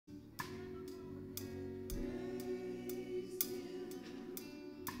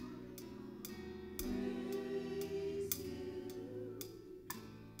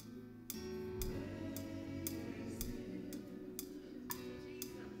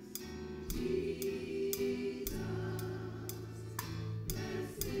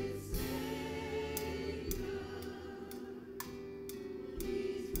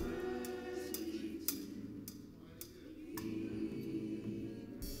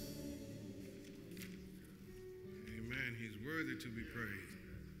He's worthy to be praised.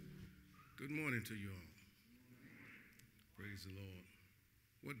 Good morning to you all. Praise the Lord.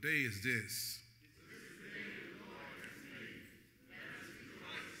 What day is this?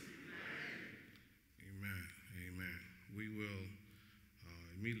 Amen. Amen. We will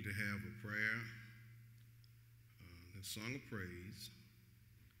immediately have a prayer, a song of praise,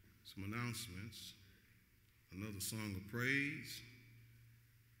 some announcements, another song of praise,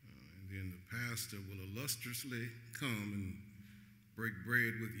 and then the pastor will illustriously come and break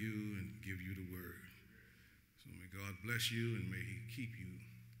bread with you and give you the word. So may God bless you and may He keep you.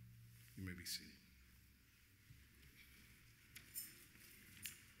 You may be seated.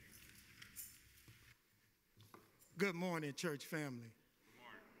 Good morning, church family. Good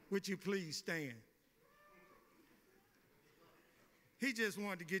morning. Would you please stand? He just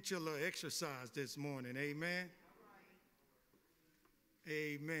wanted to get you a little exercise this morning. Amen.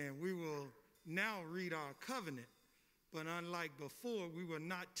 Amen. We will now read our covenant, but unlike before, we will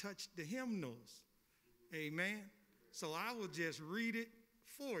not touch the hymnals. Amen. So I will just read it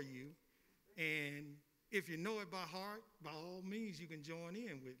for you, and if you know it by heart, by all means, you can join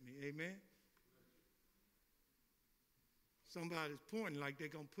in with me. Amen. Somebody's pointing like they're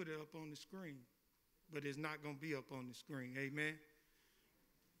going to put it up on the screen, but it's not going to be up on the screen. Amen.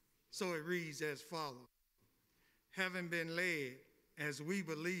 So it reads as follows. Having been led, as we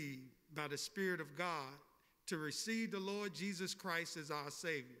believe, by the Spirit of God, to receive the Lord Jesus Christ as our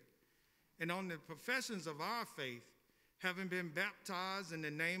Savior, and on the professions of our faith, having been baptized in the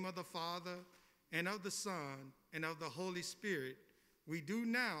name of the Father, and of the Son, and of the Holy Spirit, we do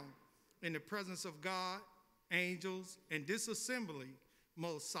now, in the presence of God, angels, and this assembly,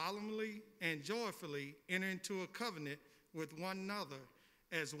 most solemnly and joyfully enter into a covenant with one another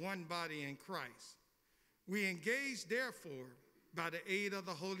as one body in Christ. We engage, therefore, by the aid of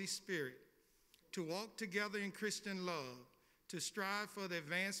the Holy Spirit, to walk together in Christian love, to strive for the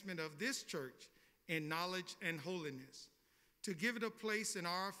advancement of this church in knowledge and holiness, to give it a place in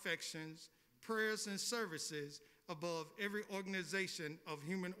our affections, prayers, and services above every organization of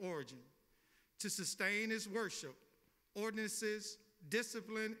human origin, to sustain its worship, ordinances,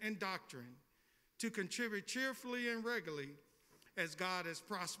 discipline, and doctrine, to contribute cheerfully and regularly as God has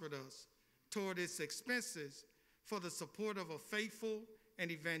prospered us toward its expenses for the support of a faithful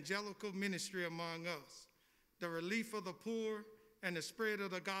and evangelical ministry among us, the relief of the poor, and the spread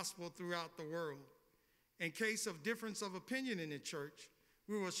of the gospel throughout the world. In case of difference of opinion in the church,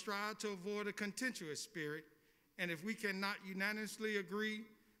 we will strive to avoid a contentious spirit, and if we cannot unanimously agree,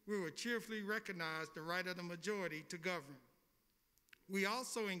 we will cheerfully recognize the right of the majority to govern. We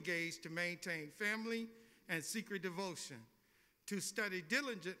also engage to maintain family and secret devotion, to study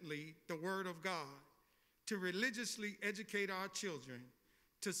diligently the Word of God, to religiously educate our children,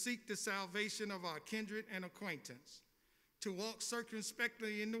 to seek the salvation of our kindred and acquaintance, to walk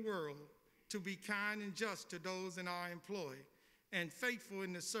circumspectly in the world, to be kind and just to those in our employ, and faithful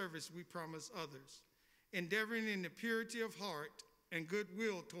in the service we promise others, endeavoring in the purity of heart and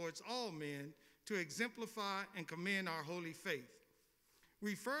goodwill towards all men to exemplify and commend our holy faith.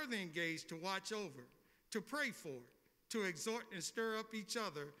 We further engage to watch over, to pray for, to exhort and stir up each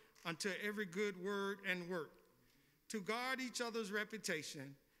other unto every good word and work, to guard each other's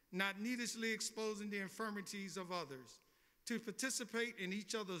reputation, not needlessly exposing the infirmities of others, to participate in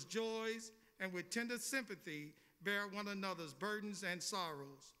each other's joys, and with tender sympathy bear one another's burdens and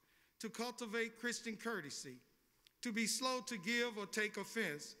sorrows, to cultivate Christian courtesy, to be slow to give or take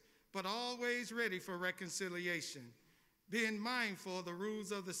offense, but always ready for reconciliation, being mindful of the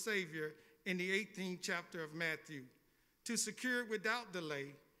rules of the Savior in the 18th chapter of Matthew, to secure it without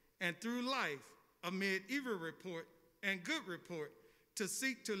delay, and through life, amid evil report and good report, to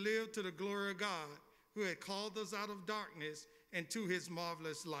seek to live to the glory of God, who had called us out of darkness into his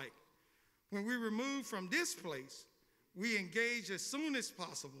marvelous light. When we remove from this place, we engage as soon as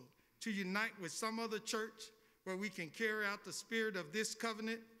possible to unite with some other church where we can carry out the spirit of this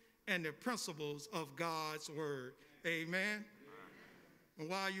covenant and the principles of God's word. Amen. And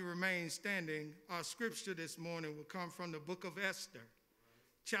while you remain standing, our scripture this morning will come from the book of Esther,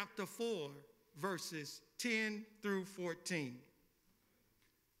 chapter 4, verses 10 through 14.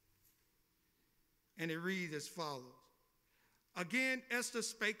 And it reads as follows. Again, Esther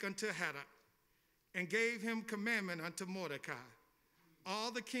spake unto Hadad, and gave him commandment unto Mordecai.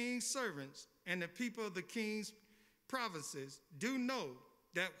 All the king's servants and the people of the king's provinces do know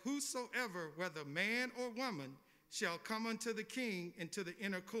that whosoever, whether man or woman, shall come unto the king into the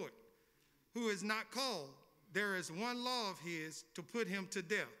inner court, who is not called, there is one law of his to put him to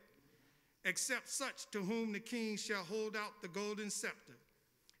death, except such to whom the king shall hold out the golden scepter,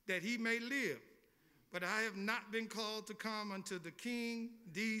 that he may live. but I have not been called to come unto the king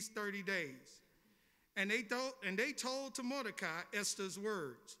these 30 days. And they told to Mordecai Esther's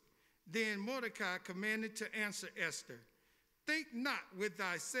words. Then Mordecai commanded to answer Esther, think not with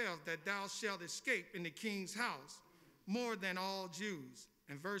thyself that thou shalt escape in the king's house more than all Jews.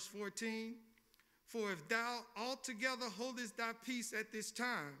 And verse 14, for if thou altogether holdest thy peace at this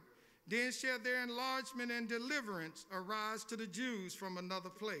time, then shall their enlargement and deliverance arise to the Jews from another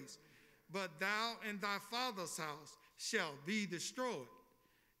place. But thou and thy father's house shall be destroyed.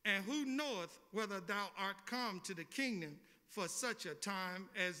 And who knoweth whether thou art come to the kingdom for such a time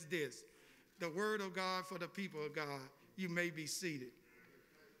as this? The word of God for the people of God. You may be seated.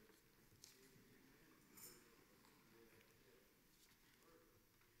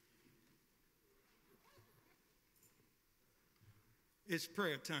 It's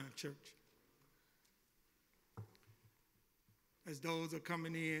prayer time, church. As those are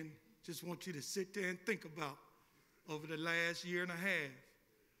coming in, just want you to sit there and think about over the last year and a half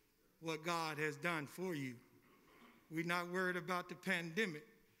what God has done for you. We're not worried about the pandemic,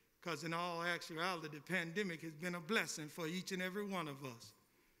 because in all actuality, the pandemic has been a blessing for each and every one of us,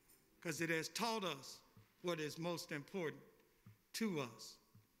 because it has taught us what is most important to us,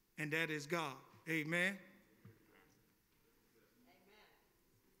 and that is God. Amen?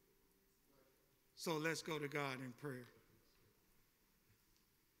 So let's go to God in prayer.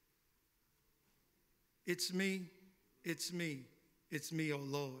 It's me, it's me, it's me, oh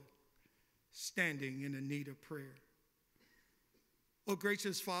Lord, standing in the need of prayer. Oh,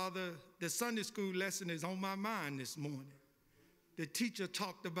 gracious Father, the Sunday school lesson is on my mind this morning. The teacher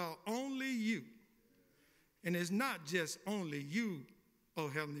talked about only you. And it's not just only you, oh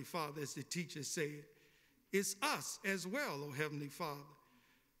Heavenly Father, as the teacher said. It's us as well, oh Heavenly Father,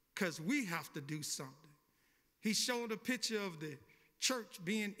 because we have to do something. He showed a picture of the church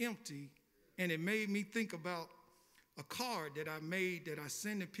being empty, and it made me think about a card that I made that I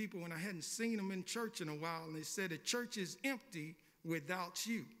sent to people when I hadn't seen them in church in a while, and they said, the church is empty without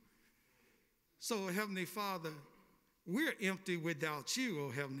you. So, Heavenly Father, we're empty without you, oh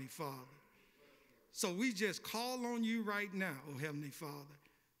Heavenly Father. So we just call on you right now, oh Heavenly Father.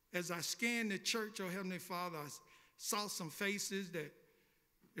 As I scanned the church, oh Heavenly Father, I saw some faces that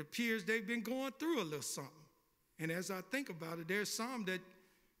it appears they've been going through a little something. And as I think about it, there's some that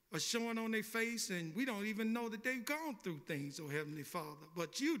are showing on their face, and we don't even know that they've gone through things, oh Heavenly Father,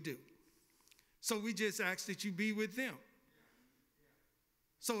 but you do. So we just ask that you be with them.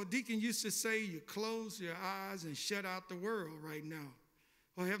 So a deacon used to say, you close your eyes and shut out the world right now.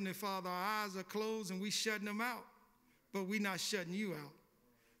 Oh, Heavenly Father, our eyes are closed and we shutting them out, but we're not shutting you out.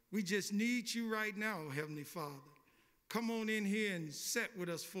 We just need you right now, oh Heavenly Father. Come on in here and sit with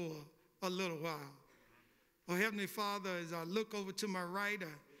us for a little while. Oh, Heavenly Father, as I look over to my right,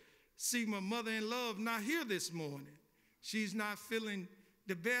 I see my mother-in-law not here this morning. She's not feeling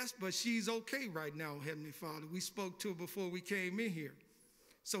the best, but she's okay right now, oh Heavenly Father. We spoke to her before we came in here.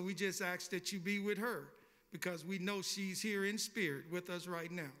 So we just ask that you be with her, because we know she's here in spirit with us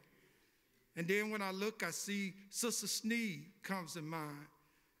right now. And then when I look, I see Sister Sneed comes to mind.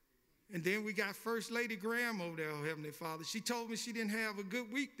 And then we got First Lady Graham over there, oh Heavenly Father. She told me she didn't have a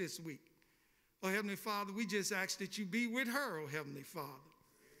good week this week. Oh Heavenly Father, we just ask that you be with her, oh Heavenly Father,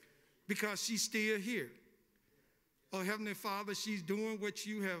 because she's still here. Oh Heavenly Father, she's doing what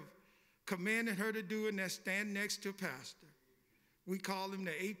you have commanded her to do, and that's stand next to Pastor. We call him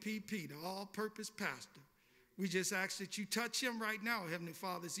the APP, the all-purpose pastor. We just ask that you touch him right now, Heavenly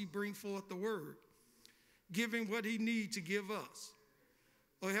Father, as he bring forth the word. Give him what he needs to give us.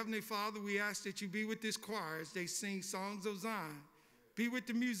 Oh, Heavenly Father, we ask that you be with this choir as they sing songs of Zion. Be with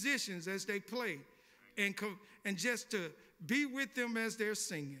the musicians as they play, and just to be with them as they're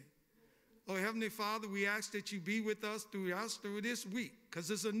singing. Oh, Heavenly Father, we ask that you be with us through this week, because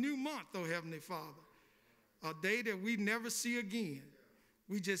it's a new month, oh, Heavenly Father, a day that we never see again.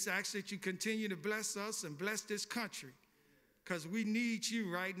 We just ask that you continue to bless us and bless this country, because we need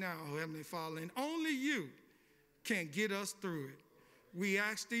you right now, oh, Heavenly Father, and only you can get us through it. We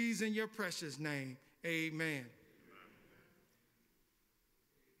ask these in your precious name. Amen.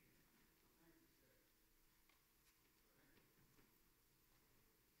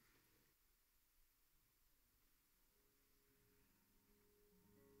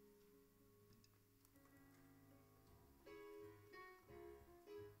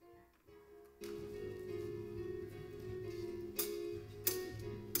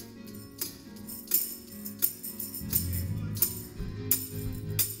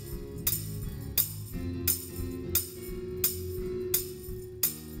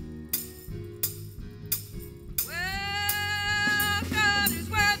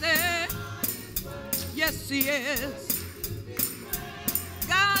 Yes, he is.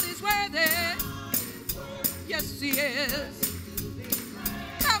 God is worthy. Yes, he is.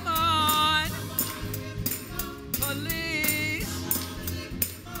 Come on, police.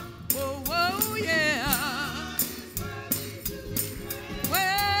 Whoa, whoa, yeah.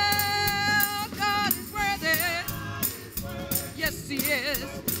 Well, God is worthy. Yes, he is.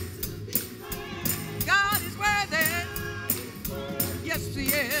 God is worthy. Yes, he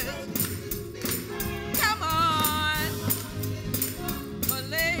is. Come on,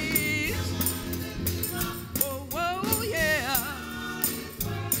 police. Whoa, whoa, yeah.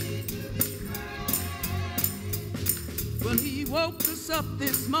 Well, he woke us up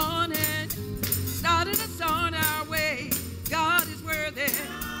this morning, started us on our way. God is worthy.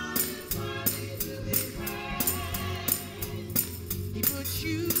 He put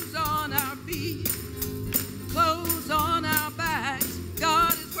shoes on our feet, clothes on our backs.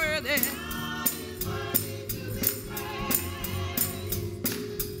 God is worthy.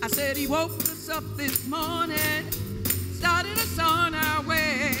 I said he woke us up this morning, started us on our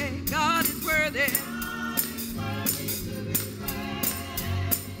way. God is worthy.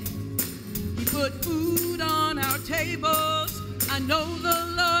 He put food on our tables. I know the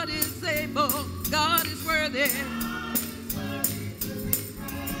Lord is able. God is worthy.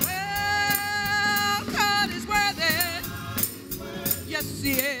 Well, God is worthy. Yes,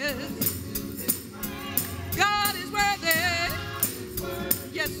 he is. God is worthy.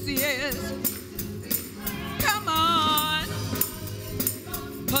 Yes, he is. Come on,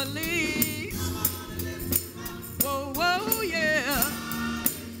 police. Whoa, whoa, yeah.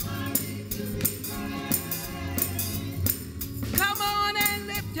 Come on and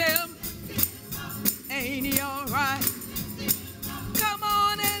lift him. Ain't he all right? Come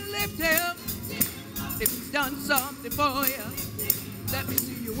on and lift him. If he's done something for you, let me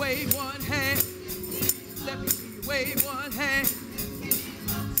see you wave one hand. Let me see you wave one hand.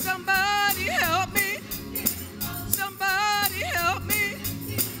 Somebody help me. Somebody help me.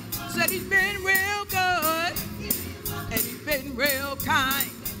 Said he's been real good and he's been real kind.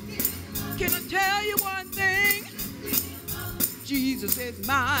 Can I tell you one thing? Jesus is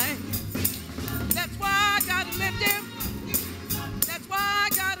mine. That's why I gotta lift him. That's why I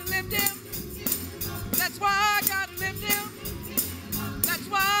gotta lift him. That's why I gotta lift him. That's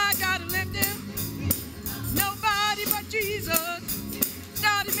why I gotta lift him. Nobody but Jesus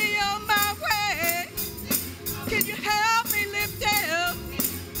started me on my way. Can you help me lift him?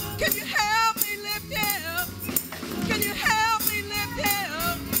 Can you help me lift him? Can you help me lift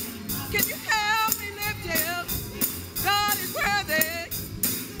him? Can you help me lift him? God is worthy.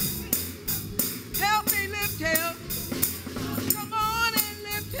 Help me lift him. Come on and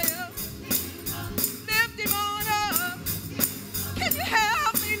lift him. Lift him on up. Can you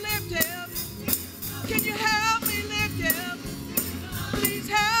help me lift him? Can you help me lift him? Please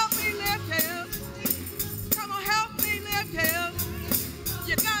help me lift him. Come on, help me lift him.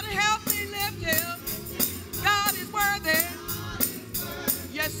 You gotta help me lift him. God is worthy.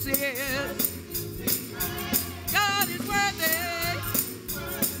 Yes, he is. God is worthy.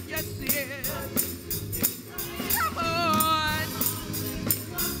 Yes, he is. Come on,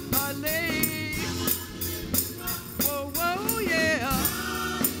 police. Whoa, whoa, yeah.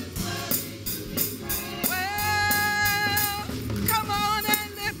 Well, come on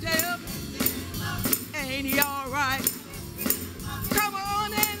and lift him. Ain't he all right? Come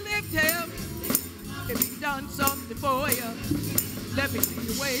on and lift him. If he's done something for you, let me see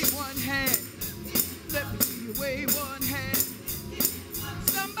you wave one hand. Let me see you wave one hand.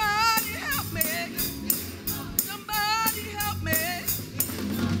 Somebody help me. Somebody help me.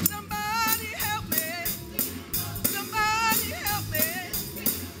 Somebody help me. Somebody help me.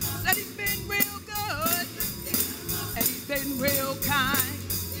 Said he's been real good and he's been real kind.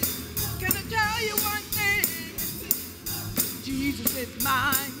 Can I tell you one thing? Jesus is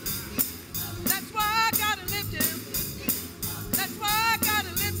mine. That's why I gotta lift him. That's why I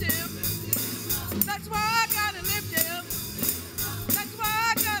gotta lift him. That's why I gotta lift him. That's why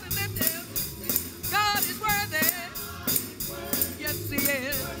I gotta lift him. God is worthy. Yes, he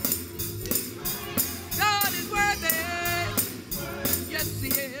is. God is worthy. Yes, he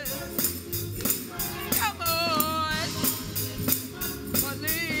is. Come on,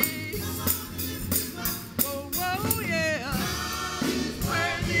 police. Whoa, whoa, yeah.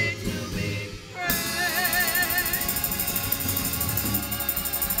 Worthy to be praised.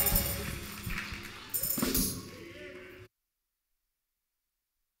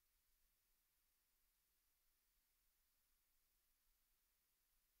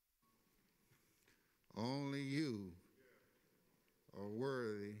 Only you are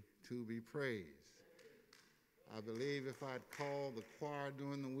worthy to be praised. I believe if I'd called the choir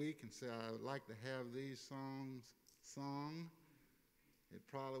during the week and said I would like to have these songs sung, it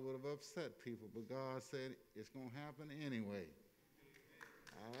probably would have upset people, but God said it's going to happen anyway.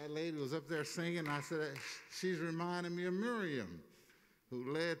 That lady was up there singing, and I said, she's reminding me of Miriam,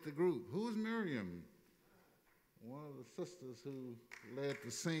 who led the group. Who's Miriam? One of the sisters who led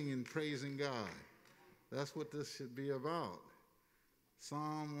the singing, praising God. That's what this should be about.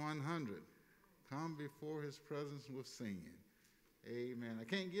 Psalm 100. Come before his presence with singing. Amen. I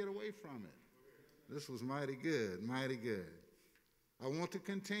can't get away from it. This was mighty good, mighty good. I want to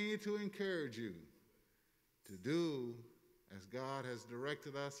continue to encourage you to do as God has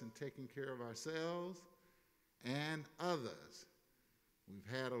directed us in taking care of ourselves and others.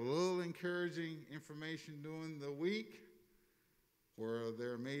 We've had a little encouraging information during the week where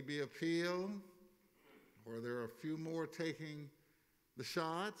there may be appeal, where there are a few more taking the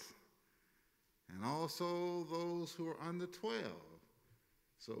shots, and also those who are under 12.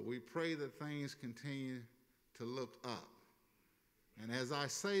 So we pray that things continue to look up. And as I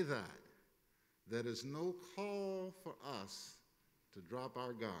say that, there is no call for us to drop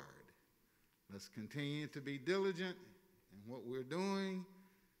our guard. Let's continue to be diligent in what we're doing,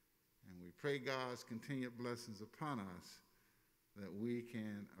 and we pray God's continued blessings upon us that we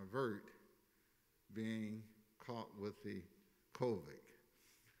can avert being caught with the COVID.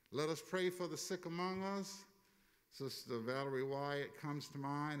 Let us pray for the sick among us. Sister Valerie Wyatt comes to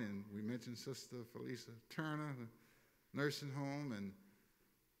mind, and we mentioned Sister Felicia Turner, the nursing home, and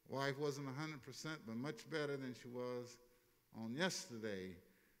wife wasn't 100%, but much better than she was on yesterday.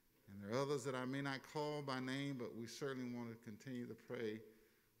 And there are others that I may not call by name, but we certainly want to continue to pray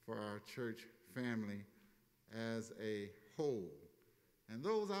for our church family as a whole. And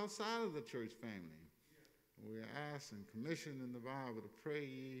those outside of the church family, we are asked and commissioned in the Bible to pray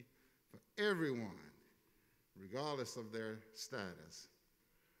ye for everyone, regardless of their status.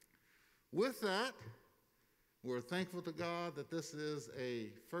 With that, we're thankful to God that this is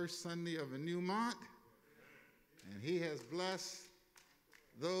a first Sunday of a new month, and he has blessed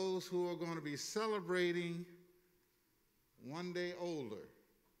those who are going to be celebrating one day older.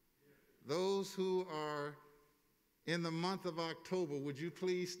 Those who are in the month of October, would you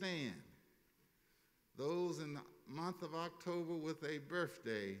please stand? Those in the month of October with a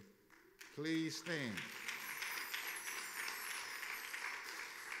birthday, please stand.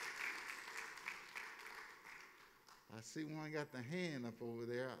 I see one got the hand up over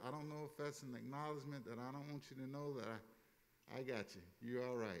there. I don't know if that's an acknowledgement that I don't want you to know that I got you. You're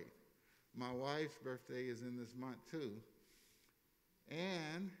all right. My wife's birthday is in this month too.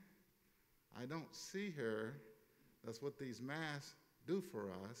 And I don't see her. That's what these masks do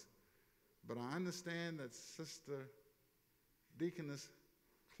for us. But I understand that Sister Deaconess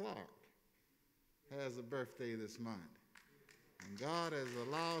Clark has a birthday this month. And God has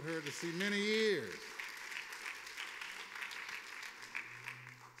allowed her to see many years.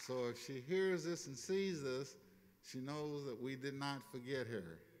 So if she hears this and sees this, she knows that we did not forget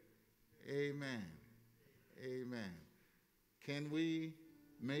her. Amen. Amen.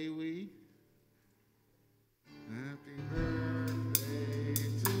 May we? Happy birthday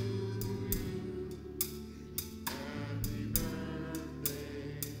to you. Happy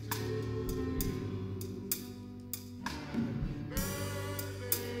birthday to you. Happy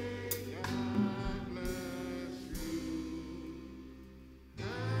birthday, God bless you.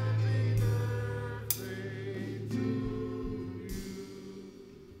 Happy birthday to you.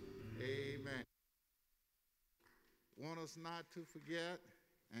 Amen. Want us not to forget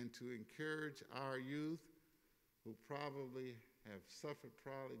and to encourage our youth who probably have suffered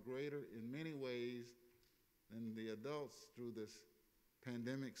probably greater in many ways than the adults through this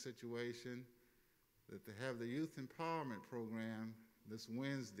pandemic situation, that they have the Youth Empowerment Program this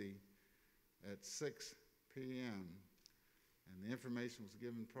Wednesday at 6 p.m. And the information was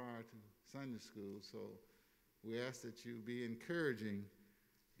given prior to Sunday school, so we ask that you be encouraging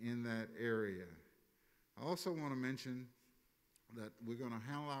in that area. I also want to mention that we're going to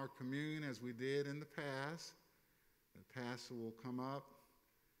handle our communion as we did in the past. The pastor will come up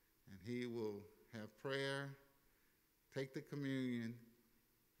and he will have prayer, take the communion.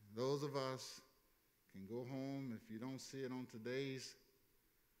 Those of us can go home. If you don't see it on today's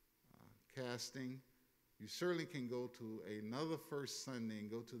casting, you certainly can go to another first Sunday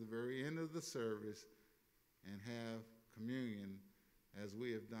and go to the very end of the service and have communion as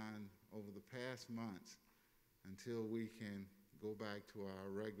we have done over the past months until we can go back to our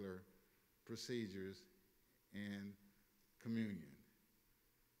regular procedures and communion.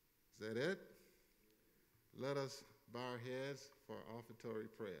 Is that it? Let us bow our heads for offertory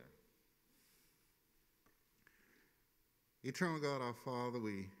prayer. Eternal God, our Father,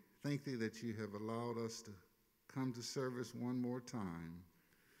 we thank thee that you have allowed us to come to service one more time.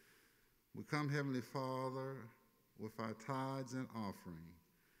 We come, Heavenly Father, with our tithes and offering.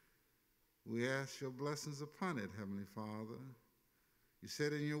 We ask your blessings upon it, Heavenly Father. You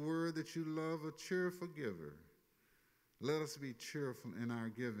said in your word that you love a cheerful giver. Let us be cheerful in our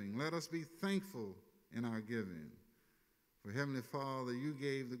giving. Let us be thankful in our giving. For Heavenly Father, you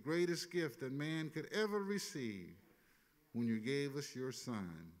gave the greatest gift that man could ever receive when you gave us your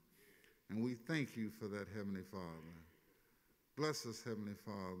Son. And we thank you for that, Heavenly Father. Bless us, Heavenly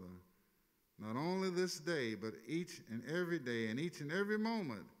Father, not only this day, but each and every day and each and every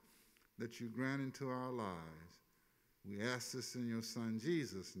moment that you grant into our lives. We ask this in your Son,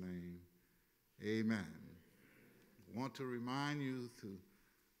 Jesus' name. Amen. I want to remind you to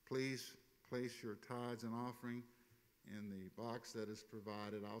please place your tithes and offering in the box that is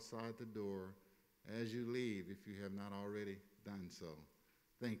provided outside the door as you leave, if you have not already done so.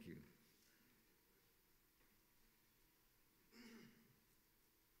 Thank you.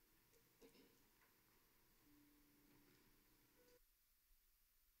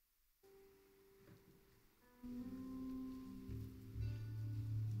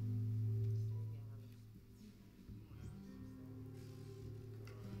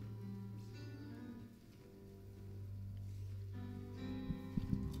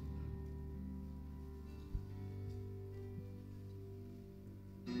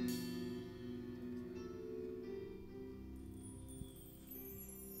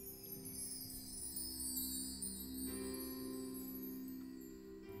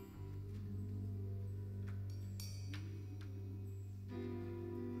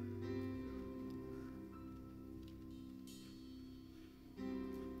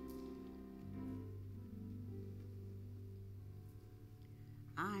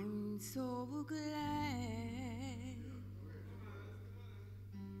 I'm so glad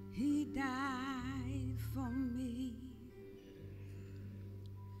he died for me.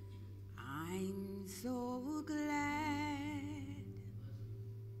 I'm so glad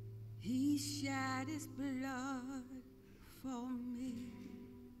he shed his blood for me.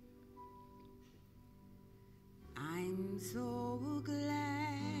 I'm so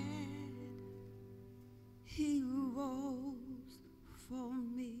glad he rose for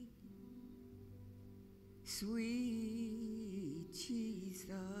me. Sweet Jesus,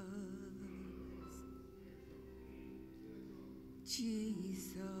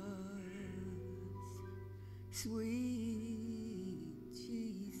 Jesus, sweet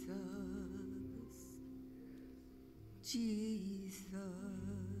Jesus, Jesus.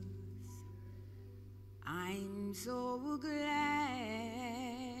 I'm so glad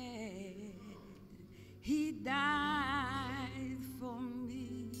he died for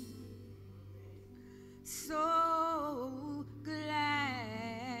me. So glad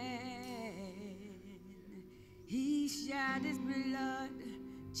he shed his blood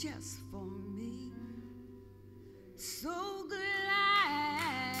just for me. So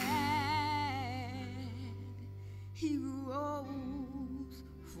glad he rose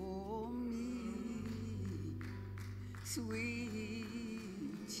for me.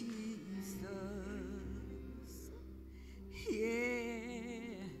 Sweet Jesus,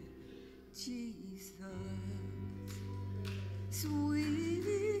 yeah, Jesus, sweet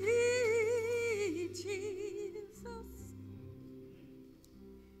Jesus,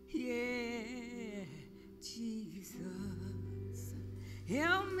 yeah, Jesus,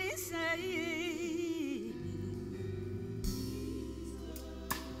 help me say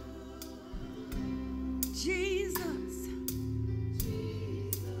Jesus,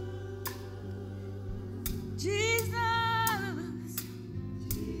 Jesus,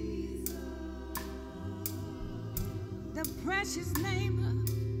 the precious name of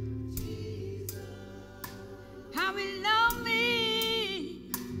Jesus, how he loved me.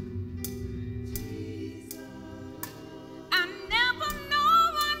 Jesus, I never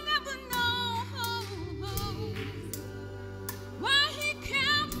know why he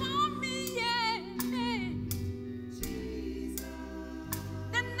cared for me, yeah. Jesus,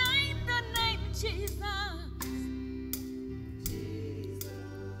 the name Jesus.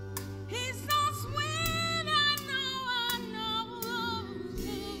 He's so sweet, I know.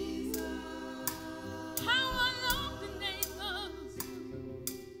 How I love the name of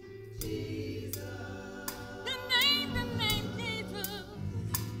Jesus. The name Jesus.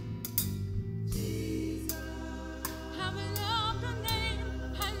 How I love the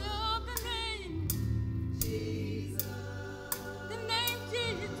name, Jesus. The name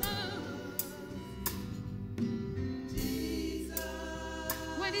Jesus.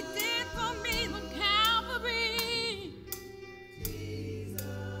 What he did for me on Calvary,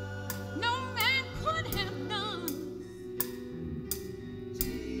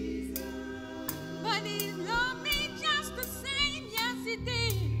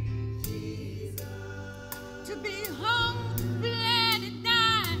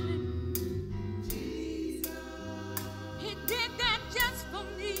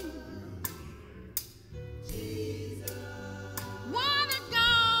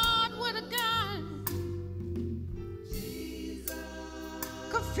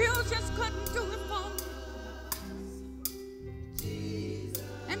 Confucius couldn't do it for me.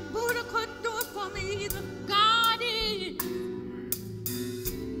 And Buddha couldn't do it for me either. God is.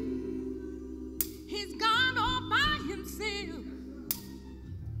 He's God all by himself.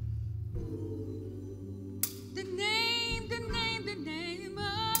 The name, the name, the name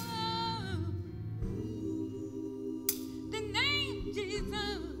of the name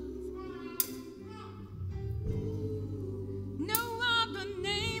Jesus. No other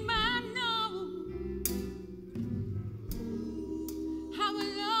name I know. How I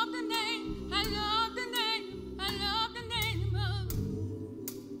love the name, I love the name, I love the name of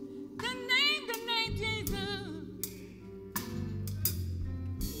the name Jesus.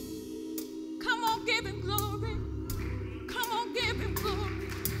 Come on, give him glory. Come on, give him glory.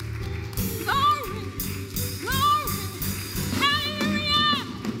 Glory, glory. Hallelujah,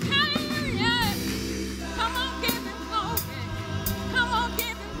 hallelujah. Come on, give him glory. Come on,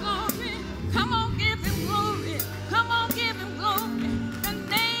 give him glory. Come on, give him glory. Come on, give him glory. The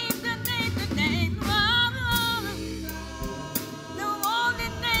name, the name, the name of the only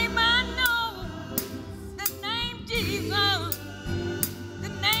name I know. The name Jesus. The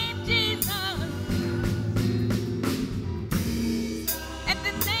name Jesus. At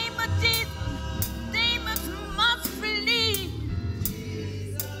the name of Jesus, demons must flee.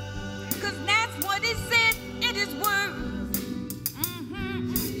 Because that's what he said in his word.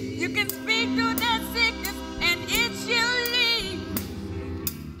 You can speak through that sickness and it shall leave.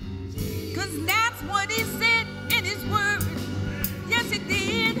 Because that's what he said in his word. Yes, he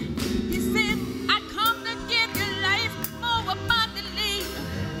did. He said, I come to give you life more abundantly.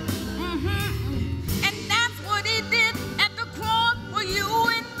 And that's what he did at the cross for you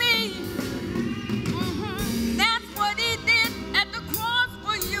and me. That's what he did at the cross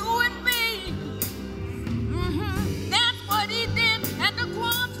for you and me. That's what he did at the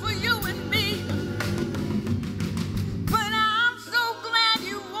cross for you and me. But I'm so glad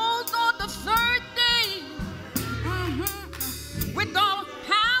you rose on the third day. With all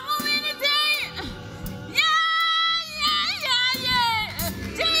power in his hand. Yeah, yeah, yeah, yeah.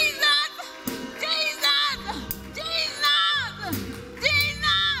 Jesus, Jesus, Jesus,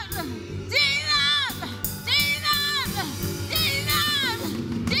 Jesus, Jesus, Jesus, Jesus,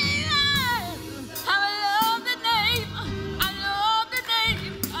 Jesus. I love the name. I love the name.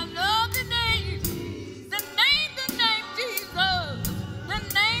 I love the name. The name Jesus. The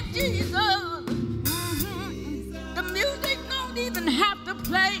name Jesus. The music don't even have to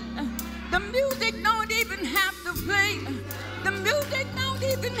play. The music don't even have to play. The music don't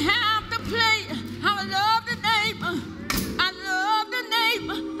even have to play. I love the name. I love the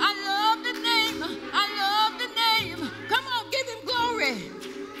name. I love the name. I love the name. Come on, give him glory.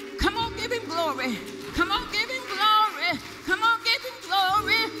 Come on, give him glory. Come on, give him glory. Come on, give him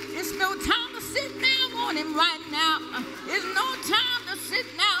glory. It's no time to sit down on him right now. It's no time to sit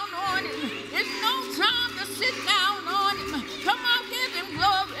down on him. It's no time to sit down on him. Come on, give him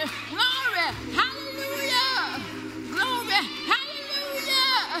glory. Glory. Hallelujah. Glory.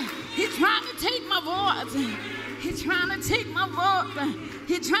 Hallelujah. He's trying to take my voice. He's trying to take my voice.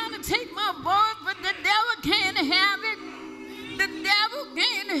 He's trying to take my voice, but the devil can't have it. The devil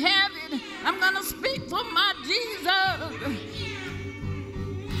can't have it. I'm going to speak for my Jesus.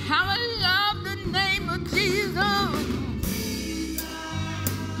 How I love the name of Jesus.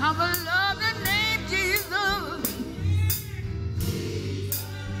 How I love the name Jesus.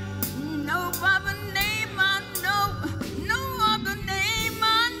 No other name I know. No other name I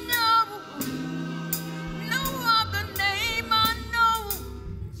know. No other name I know.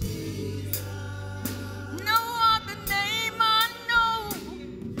 No other name I know.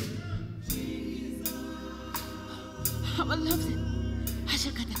 How I love it.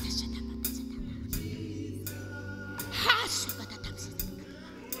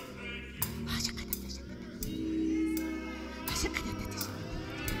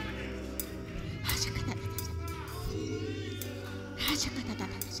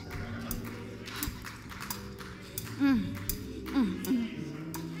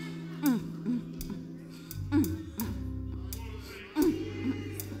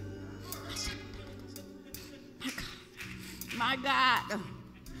 My God,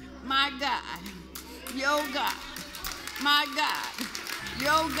 my God, your God, my God,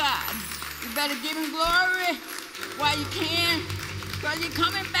 your God. You better give him glory while you can, because he's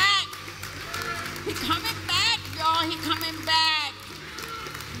coming back. He's coming back, y'all. He's coming back.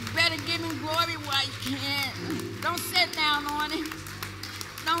 You better give him glory while you can. Don't sit down on him.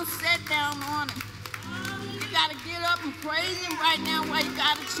 Don't sit down on him. You got to get up and praise him right now while you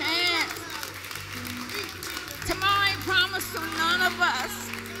got a chance. Tomorrow ain't promised to none of us.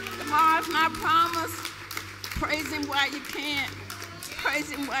 Tomorrow's not promised. Praise him while you can.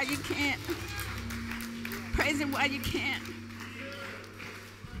 Praise him while you can. Praise him while you can.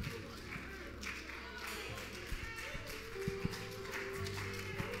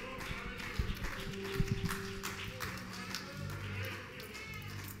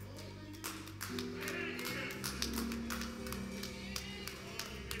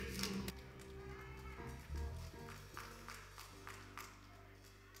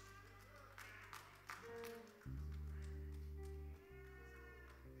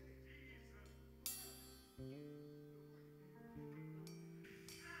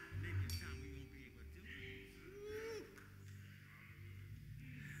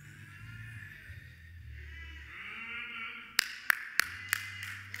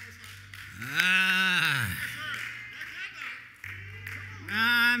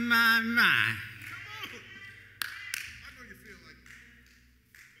 My.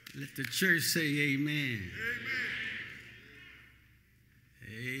 Let the church say amen.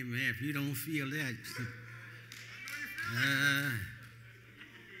 Amen. Amen. If you don't feel that,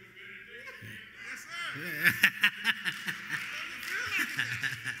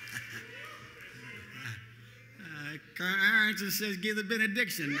 Ernst says, give the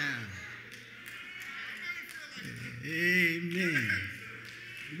benediction now. Amen.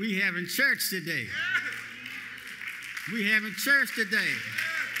 We having church today. We having church today.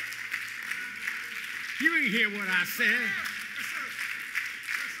 You ain't hear what I said.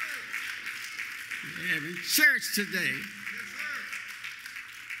 We having church today.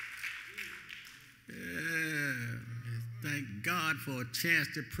 Thank God for a chance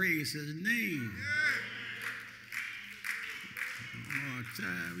to praise his name. One more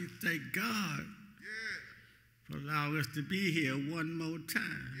time, we thank God for allowing us to be here one more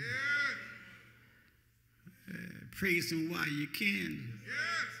time. Praise him while you can.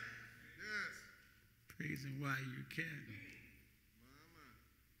 Praise him while you can.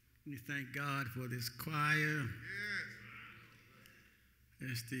 We thank God for this choir.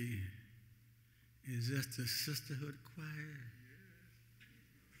 Is this the sisterhood choir?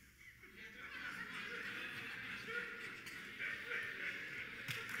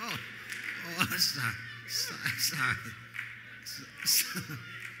 Oh, sorry.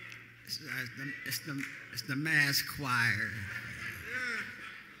 It's the mass choir.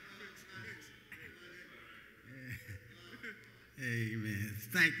 Amen.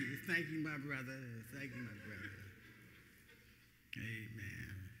 Thank you, my brother. Thank you, my brother. Amen.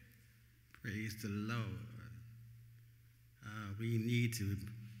 Praise the Lord. We need to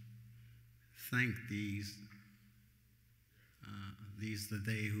thank these are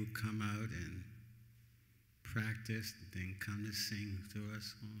they who come out and practice, then come to sing to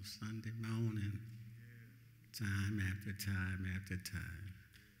us on Sunday morning, time after time after time.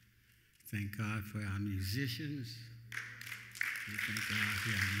 Thank God for our musicians. We thank God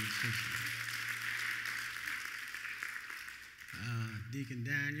for our musicians. Deacon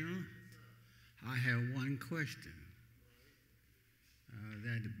Daniel, I have one question.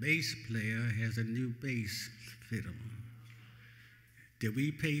 That the bass player has a new bass fiddle. Did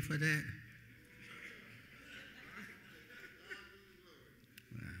we pay for that?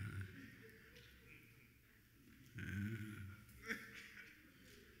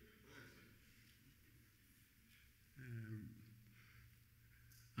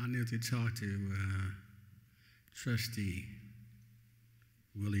 I need to talk to Trustee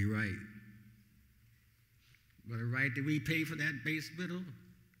Willie Wright. Brother Wright, did we pay for that bass fiddle?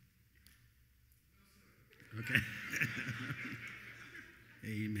 Okay.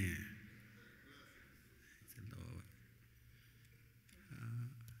 Amen. Thank the Lord.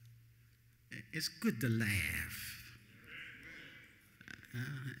 It's good to laugh.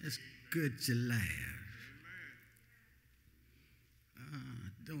 It's good to laugh.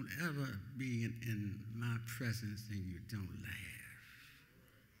 Don't ever be in my presence and you don't laugh.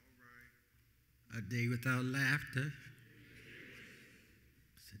 A day without laughter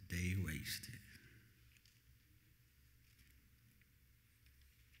is a day wasted.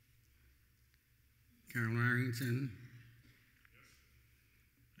 Colonel Arrington,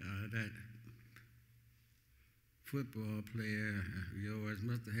 that football player of yours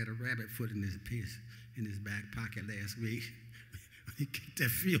must have had a rabbit foot in his back pocket last week. He kicked that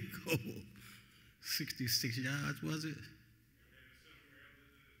field goal. 66 yards, was it?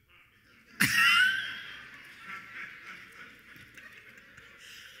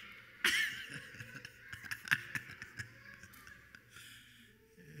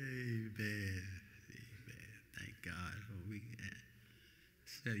 Amen. Thank God.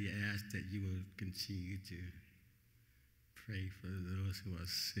 So you ask that you will continue to pray for those who are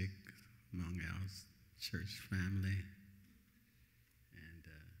sick among our church family. And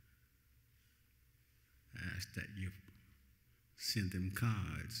I ask that you send them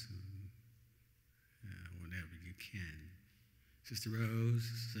cards whenever you can. Sister Rose,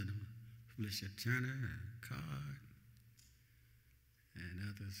 send them Felicia Turner a card, and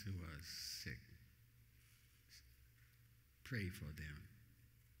others who are sick. Pray for them.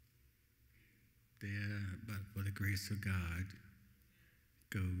 There, but for the grace of God,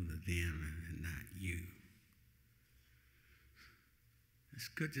 go to them and not you. It's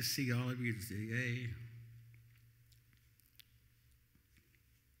good to see all of you today.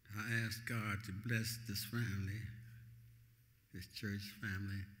 I ask God to bless this family, this church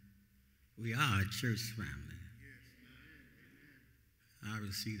family. We are a church family. I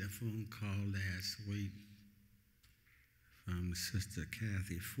received a phone call last week from Sister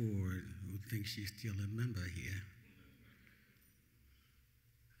Kathy Ford, who thinks she's still a member here.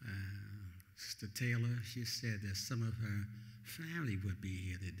 Sister Taylor, she said that some of her family would be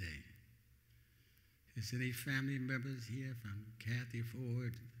here today. Is there any family members here from Kathy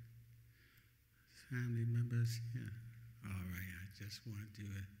Ford? Family members here? All right, I just wanted to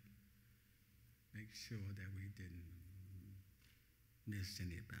make sure that we didn't miss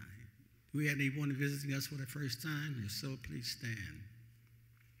anybody. Do we have anyone visiting us for the first time? If so, please stand.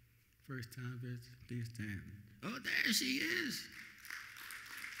 First time visitor, please stand. Oh, there she is.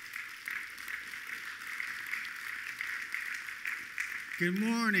 Good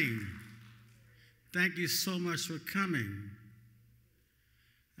morning. Thank you so much for coming.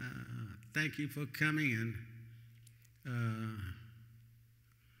 Thank you for coming. And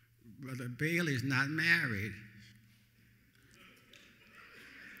Brother Bailey's not married.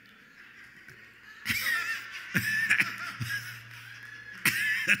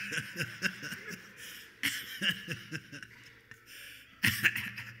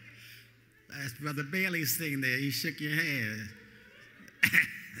 That's Brother Bailey's thing there. He shook your hand.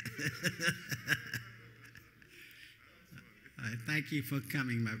 Thank you for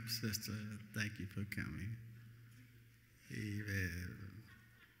coming, my sister. Thank you for coming.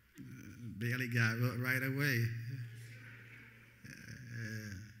 Bailey got up right away.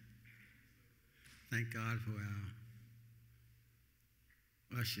 Thank God for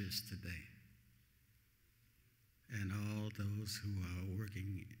our ushers today and all those who are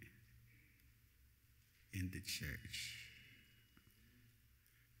working in the church.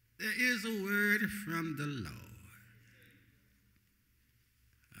 There is a word from the Lord.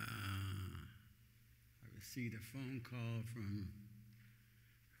 I received a phone call from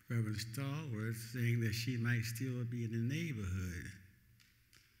Reverend Stallworth saying that she might still be in the neighborhood,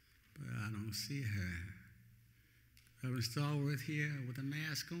 but I don't see her. Reverend Stallworth here with a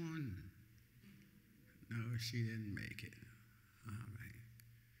mask on? No, she didn't make it. All right.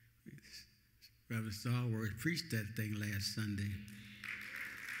 Reverend Stallworth preached that thing last Sunday.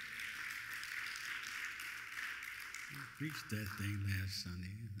 Preached that thing last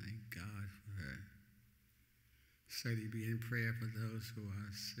Sunday. Thank God for her. Certainly be in prayer for those who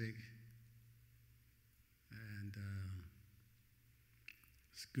are sick. And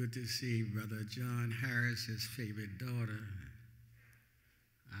it's good to see Brother John Harris's favorite daughter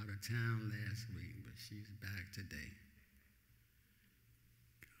out of town last week, but she's back today.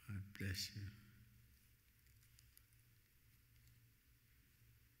 God bless you.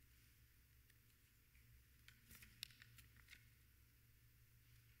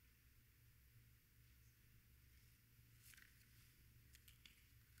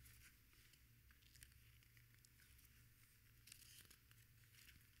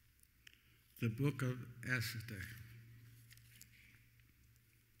 The book of Esther.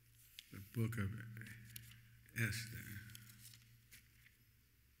 The book of Esther.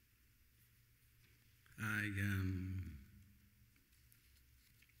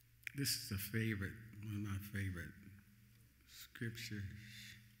 This is one of my favorite scriptures.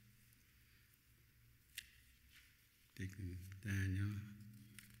 Deacon Daniel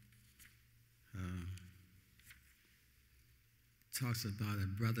talks about a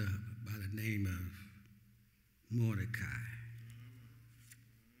brother by the name of Mordecai.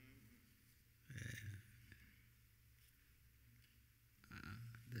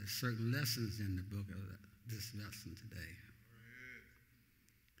 There's certain lessons in the book of this lesson today.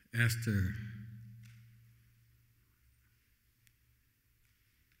 Esther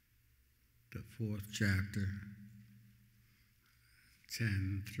the 4th chapter,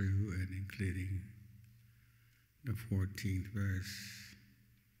 10 through and including the 14th verse.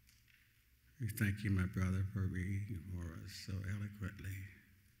 We thank you, my brother, for reading for us so eloquently.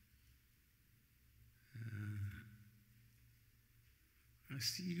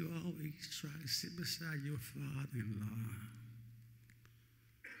 see you always try to sit beside your father-in-law.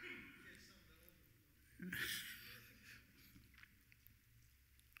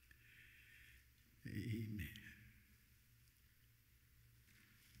 Amen.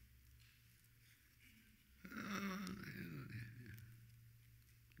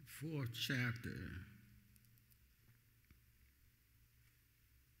 Fourth chapter.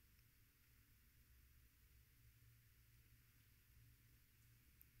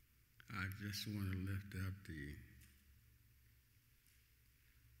 I just want to lift up the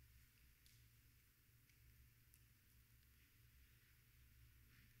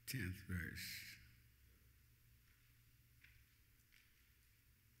 10th verse.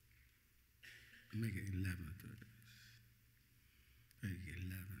 Make it 11th verse. Make it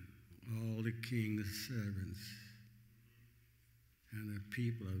 11. All the king's servants and the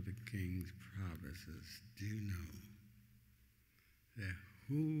people of the king's provinces do know that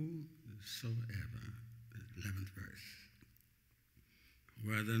whosoever, the 11th verse,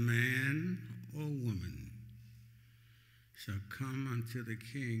 whether man or woman, shall come unto the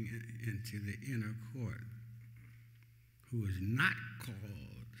king into the inner court, who is not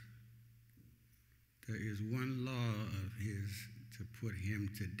called, there is one law of his to put him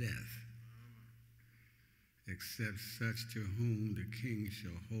to death, except such to whom the king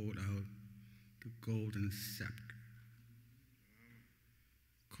shall hold out the golden scepter,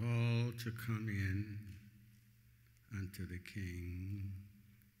 called to come in unto the king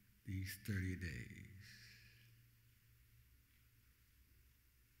these 30 days.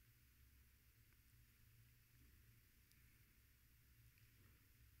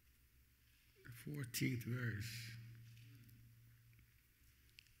 The 14th verse.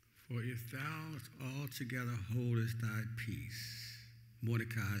 For if thou altogether holdest thy peace,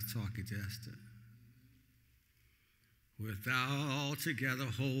 Mordecai is talking to Esther. If thou altogether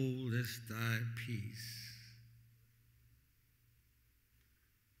holdest thy peace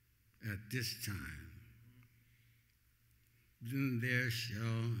at this time, then there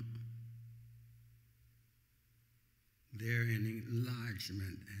an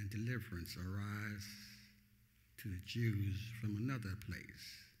enlargement and deliverance arise to the Jews from another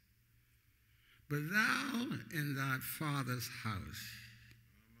place. But thou and thy father's house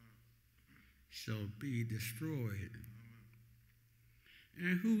shall be destroyed.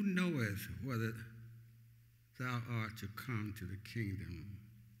 And who knoweth whether thou art to come to the kingdom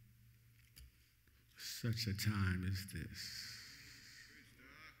such a time as this?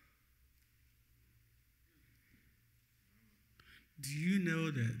 Do you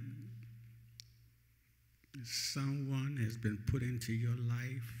know that someone has been put into your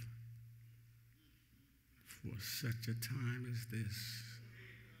life for such a time as this?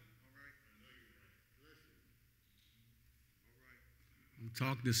 I'm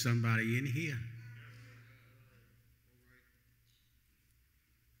talking to somebody in here.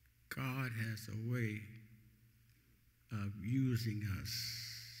 God has a way of using us.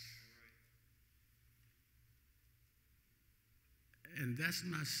 And that's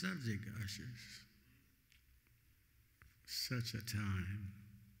my subject, ushers. Such a time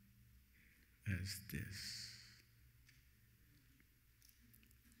as this.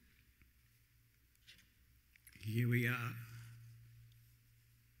 Here we are.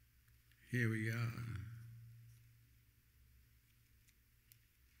 Here we are.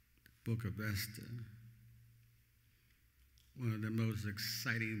 The book of Esther. One of the most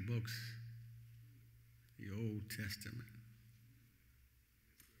exciting books, the Old Testament.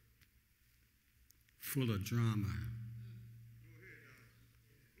 Full of drama.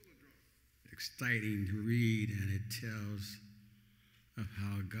 Exciting to read, and it tells of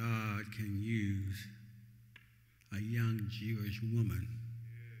how God can use a young Jewish woman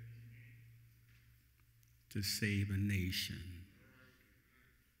to save a nation.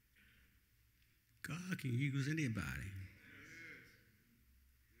 God can use anybody.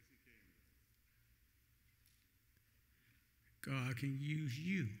 God can use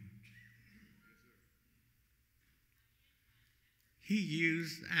you. He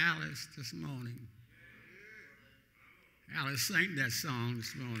used Alice this morning. Alice sang that song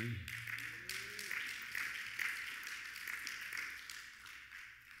this morning.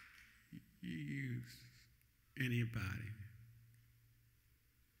 You use anybody.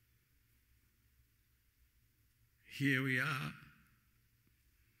 Here we are,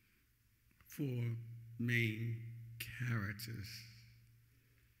 4 main characters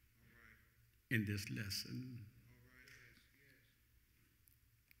in this lesson.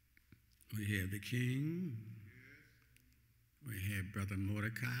 We have the king. We have Brother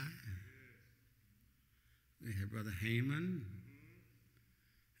Mordecai. We have Brother Haman.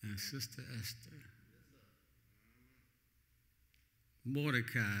 and Sister Esther.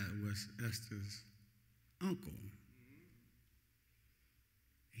 Mordecai was Esther's uncle.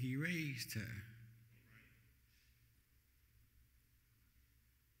 He raised her.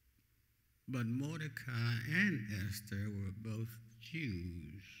 But Mordecai and Esther were both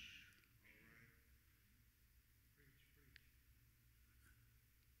Jews.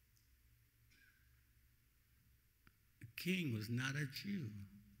 The king was not a Jew.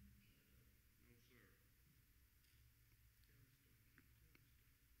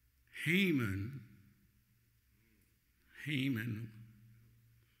 Haman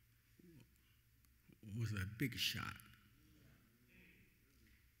was a big shot.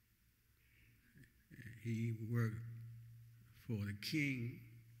 He worked for the king.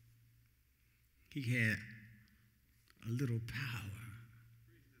 He had a little power.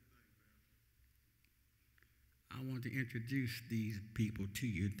 I want to introduce these people to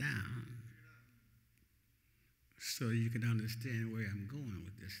you down so you can understand where I'm going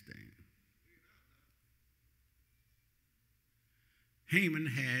with this thing. Haman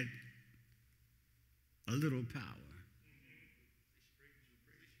had a little power.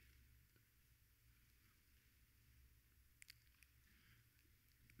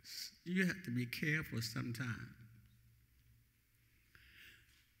 You have to be careful sometimes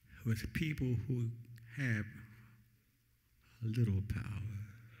with people who have a little power.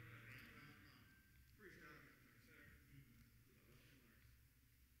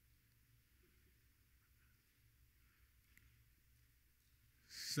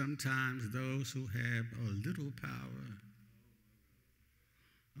 Sometimes those who have a little power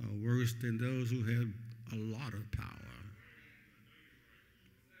are worse than those who have a lot of power.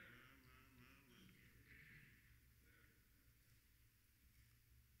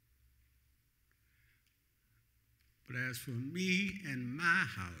 But as for me and my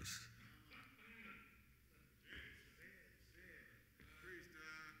house,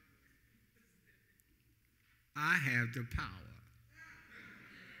 I have the power.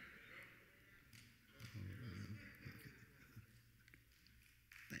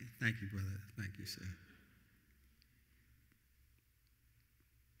 Thank you, brother. Thank you, sir.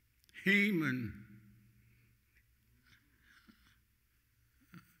 Haman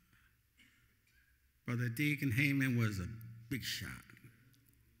Brother Deacon Haman was a big shot.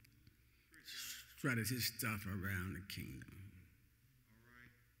 Spreaded his stuff around the kingdom.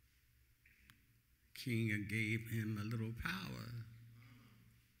 King gave him a little power.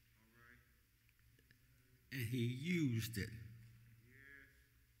 And he used it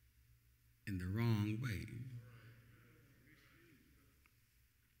in the wrong way.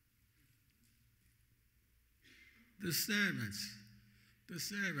 The servants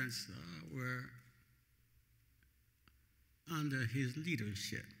were under his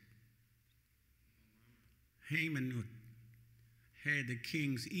leadership. Haman had the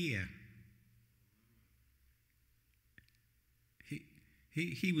king's ear.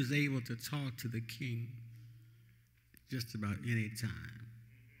 He was able to talk to the king just about any time.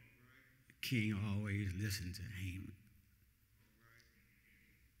 The king always listened to Haman.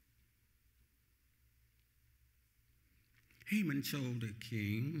 Haman told the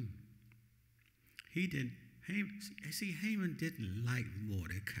king, Haman didn't like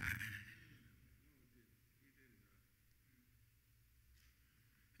Mordecai.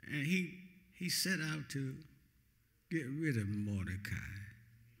 And he set out to get rid of Mordecai.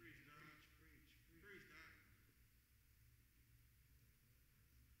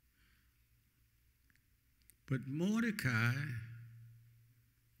 But Mordecai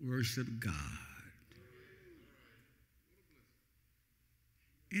worshiped God.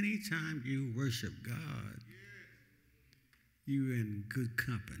 Anytime you worship God, you're in good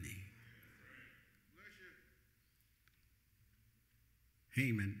company.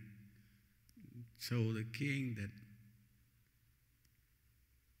 Haman told the king that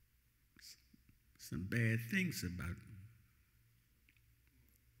some bad things about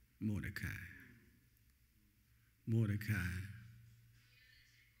Mordecai. Mordecai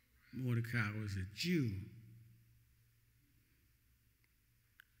was a Jew.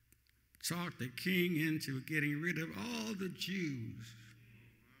 Talked the king into getting rid of all the Jews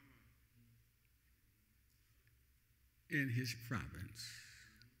in his province.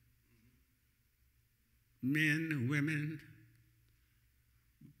 Men, women,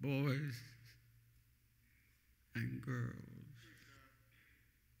 boys, and girls.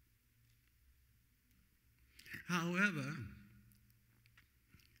 However,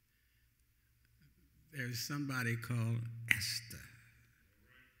 there's somebody called Esther.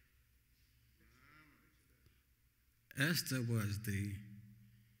 Esther was the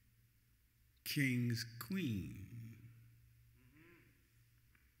king's queen.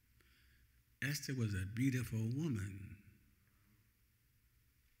 Esther was a beautiful woman.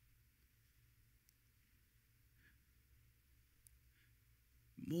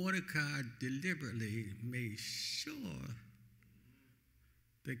 Mordecai deliberately made sure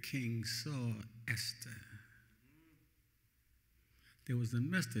the king saw Esther. There was a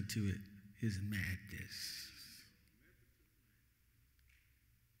method to it, his madness.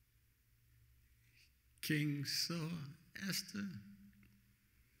 King saw Esther,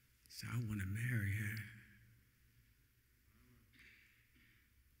 said, I want to marry her.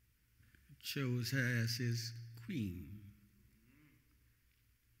 Chose her as his queen.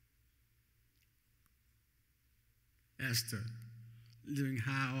 Esther, living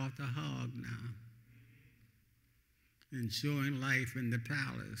high off the hog now, enjoying life in the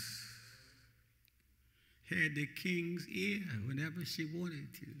palace, had the king's ear whenever she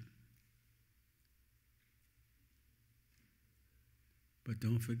wanted to. But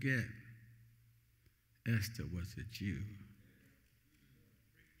don't forget, Esther was a Jew.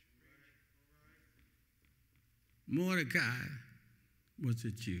 Mordecai was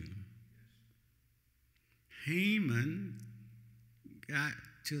a Jew. Haman got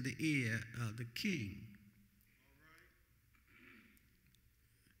to the ear of the king.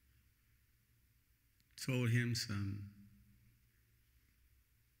 Told him some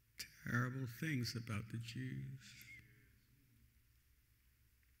terrible things about the Jews.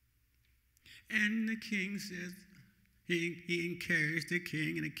 And the king says, he encouraged the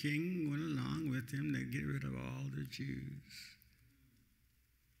king, and the king went along with him to get rid of all the Jews.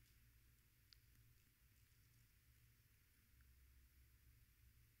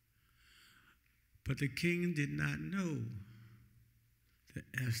 But the king did not know that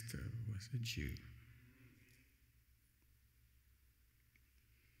Esther was a Jew.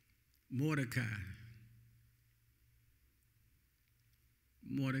 Mordecai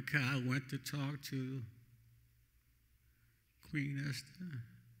went to talk to Queen Esther.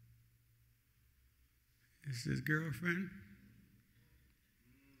 He says, girlfriend,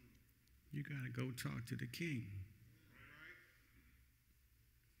 you got to go talk to the king.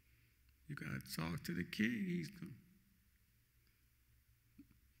 You got to talk to the king. He's going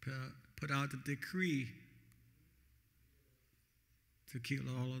to put out the decree to kill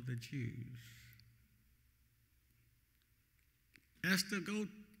all of the Jews. Esther, go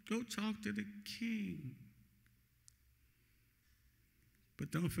talk to the king.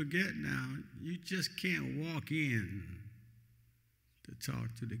 But don't forget now, you just can't walk in to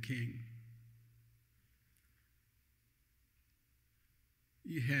talk to the king.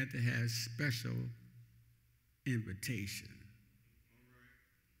 You had to have special invitation.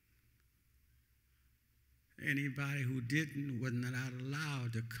 Anybody who didn't was not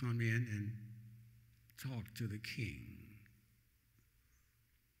allowed to come in and talk to the king.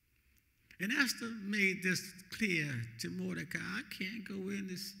 And Esther made this clear to Mordecai, I can't go in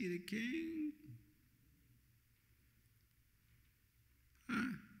to see the king.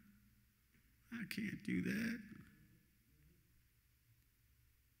 I can't do that.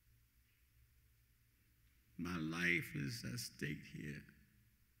 My life is at stake here.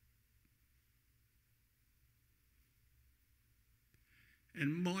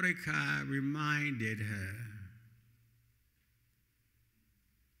 And Mordecai reminded her,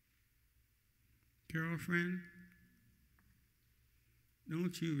 girlfriend,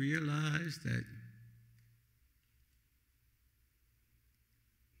 don't you realize that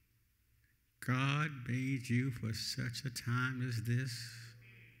God made you for such a time as this?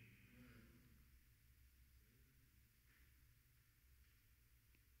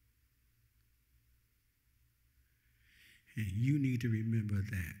 And you need to remember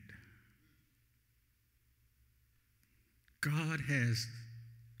that. God has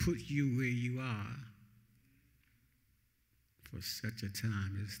put you where you are for such a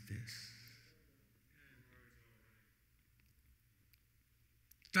time as this.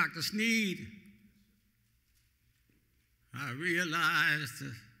 Dr. Sneed, I realize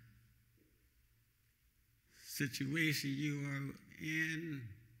the situation you are in,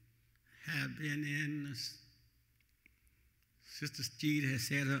 have been in. Sister Steed has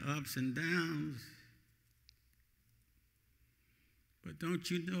had her ups and downs. But don't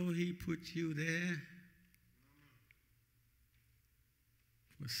you know he put you there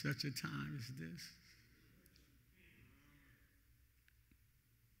for such a time as this?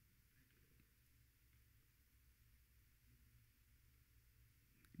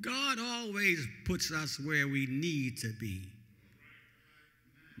 God always puts us where we need to be,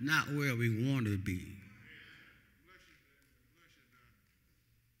 not where we want to be.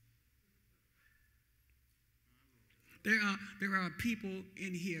 There are people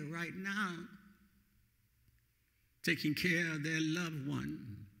in here right now taking care of their loved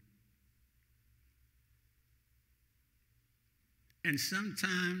one. And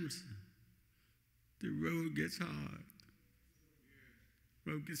sometimes the road gets hard.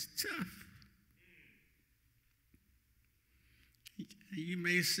 The road gets tough. You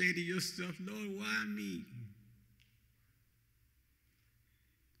may say to yourself, Lord, why me?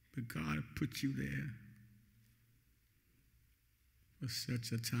 But God put you there for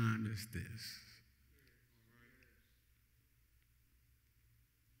such a time as this.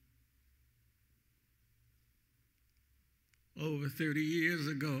 Over 30 years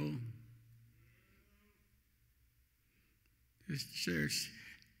ago, this church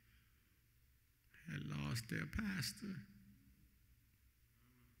had lost their pastor.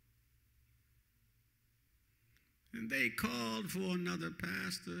 And they called for another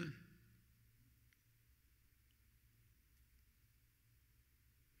pastor.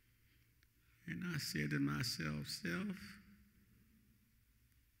 And I said to myself, self,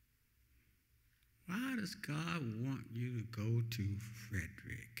 why does God want you to go to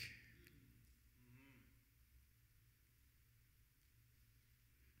Frederick?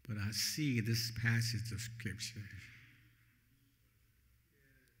 But I see this passage of Scripture,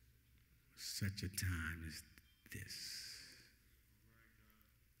 such a time as this.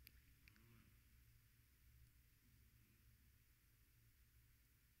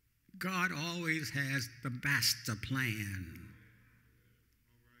 God always has the master plan.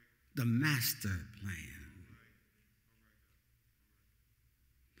 The master plan.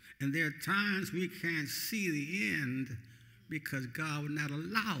 And there are times we can't see the end because God will not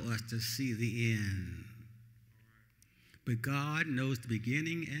allow us to see the end. But God knows the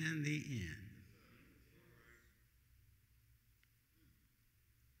beginning and the end.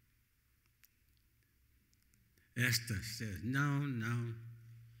 Esther says, no,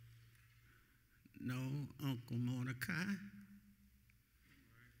 Uncle Mordecai.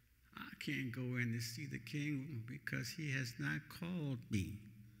 I can't go in to see the king because he has not called me.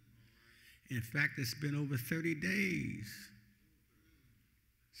 In fact, it's been over 30 days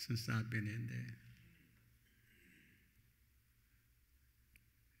since I've been in there.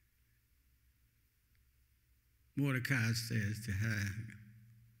 Mordecai says to her,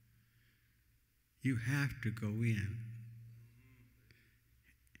 you have to go in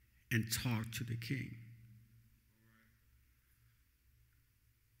and talk to the king.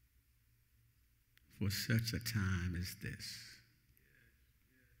 For such a time as this.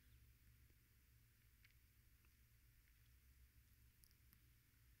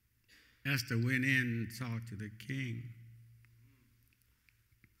 Esther went in and talked to the king.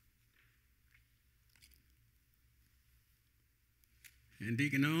 And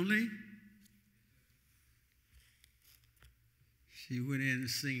Deacon Only, she went in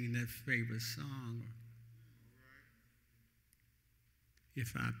singing that favorite song.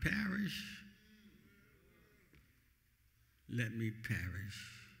 If I perish, let me perish.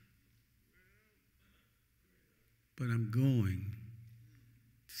 But I'm going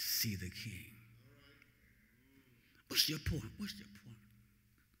to see the king. What's your point? What's your point?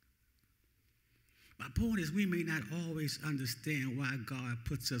 My point is we may not always understand why God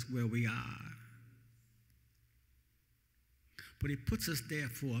puts us where we are. But he puts us there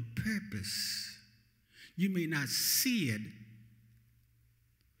for a purpose. You may not see it,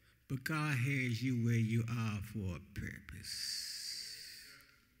 but God has you where you are for a purpose.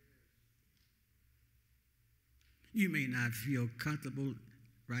 You may not feel comfortable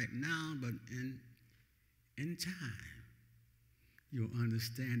right now, but in time, you'll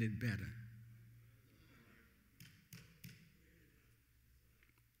understand it better.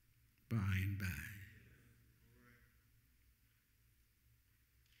 By and by.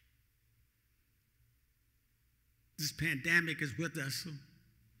 This pandemic is with us.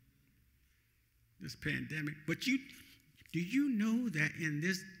 This pandemic. But do you know that in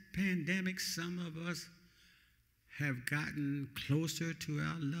this pandemic, some of us have gotten closer to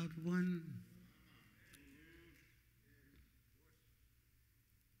our loved one?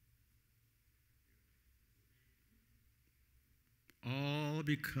 All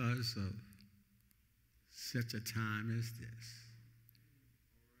because of such a time as this.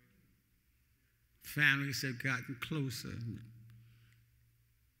 Families have gotten closer.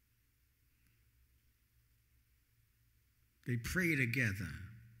 They pray together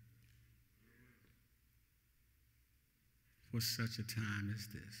for such a time as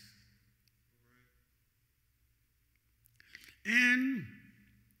this. And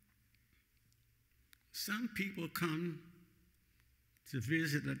some people come to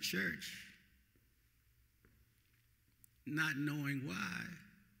visit a church not knowing why.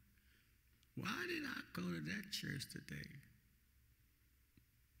 Why did I go to that church today?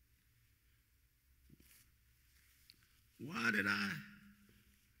 Why did I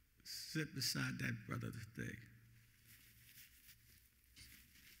sit beside that brother today?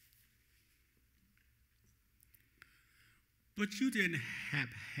 But you didn't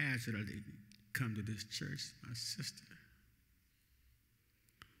haphazardly come to this church, my sister.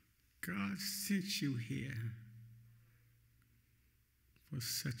 God sent you here for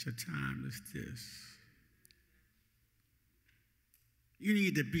such a time as this. You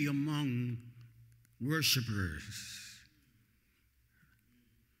need to be among worshipers,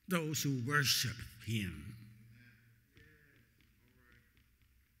 those who worship him.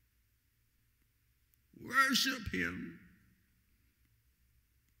 Worship him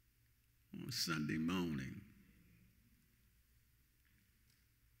on Sunday morning.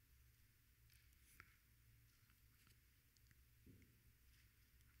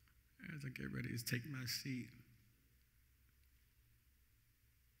 As I get ready to take my seat,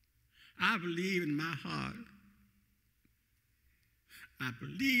 I believe in my heart,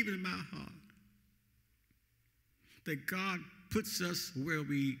 that God puts us where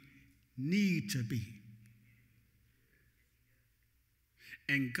we need to be.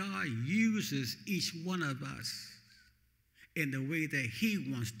 And God uses each one of us in the way that he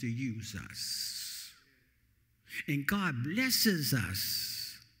wants to use us. And God blesses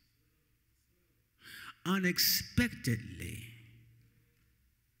us unexpectedly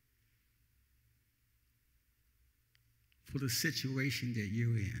for the situation that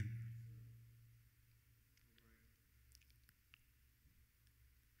you're in.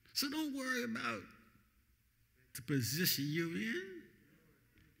 So don't worry about the position you're in.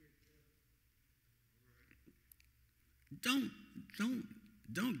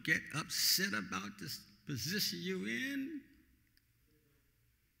 Don't get upset about this position you're in.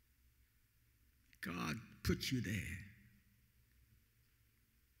 God put you there.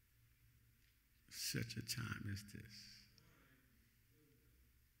 Such a time as this.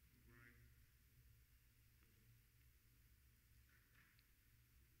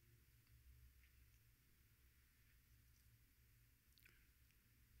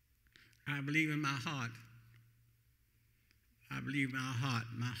 I believe in my heart. I believe in my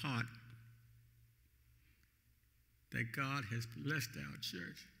heart, that God has blessed our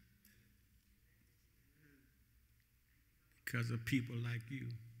church because of people like you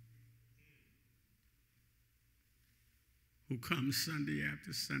who come Sunday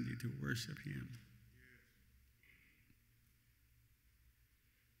after Sunday to worship him.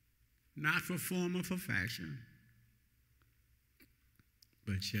 Not for form or for fashion,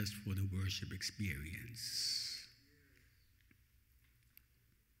 but just for the worship experience.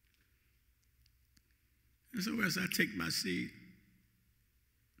 And so as I take my seat,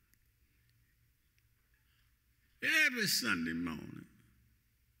 every Sunday morning,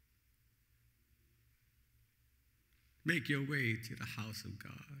 make your way to the house of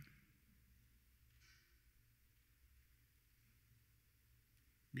God.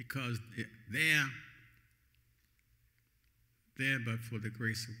 Because there but for the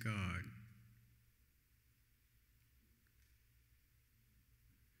grace of God.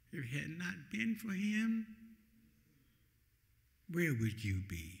 If it had not been for him, where would you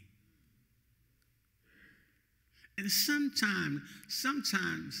be? And sometimes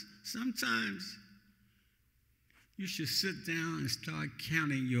you should sit down and start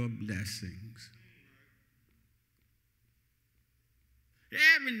counting your blessings.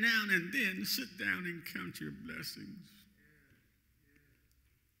 Every now and then, sit down and count your blessings.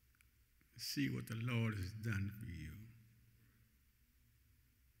 See what the Lord has done for you.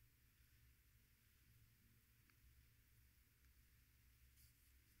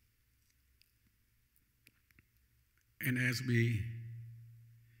 And as we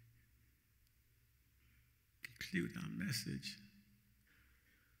conclude our message,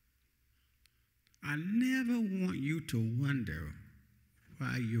 I never want you to wonder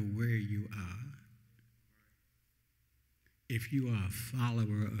why you're where you are if you are a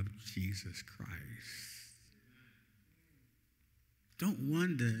follower of Jesus Christ. Don't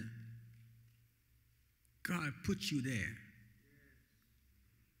wonder. God put you there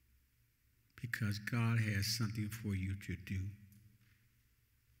because God has something for you to do.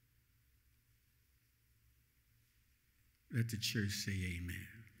 Let the church say amen.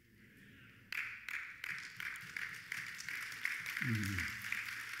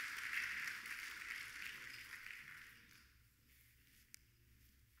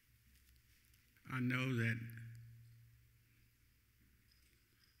 I know that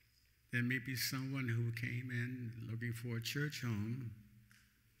There may be someone who came in looking for a church home.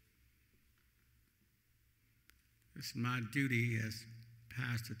 It's my duty as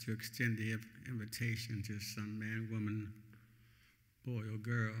pastor to extend the invitation to some man, woman, boy, or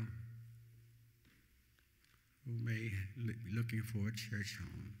girl who may be looking for a church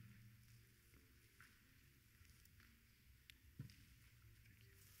home.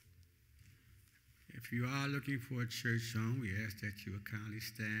 If you are looking for a church home, we ask that you will kindly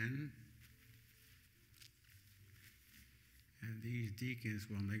stand. And these deacons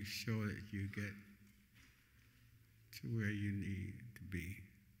will make sure that you get to where you need to be.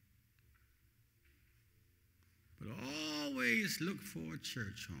 But always look for a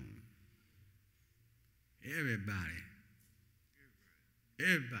church home. Everybody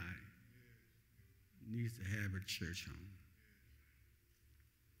needs to have a church home.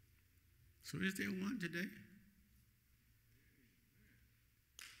 So is there one today?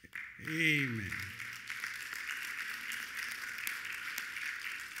 Amen.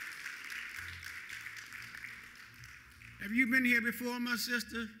 Have you been here before, my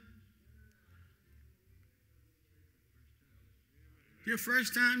sister? Your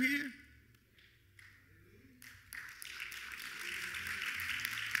first time here?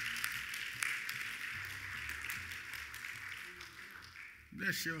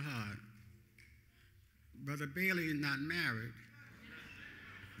 Bless your heart. Brother Bailey is not married.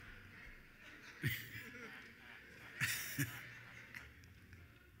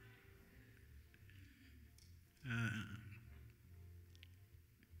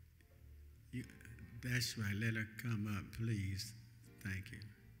 That's right. Let her come up, please. Thank you.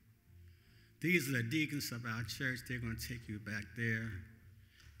 These are the deacons of our church. They're going to take you back there,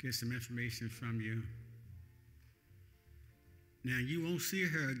 get some information from you. Now, you won't see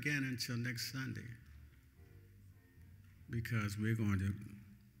her again until next Sunday because we're going to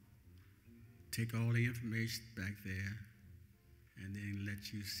take all the information back there and then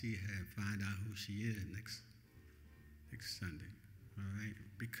let you see her and find out who she is next Sunday, all right,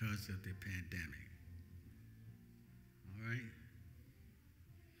 because of the pandemic, all right?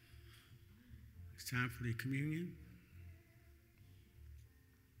 It's time for the communion.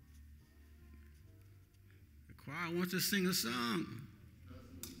 The choir wants to sing a song.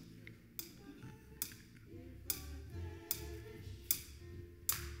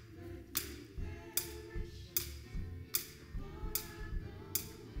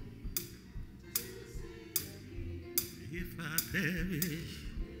 If I perish,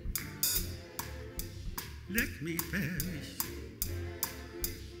 let me perish,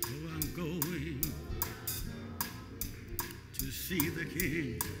 for I'm going to see the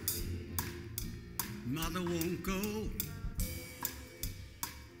King. Mother won't go.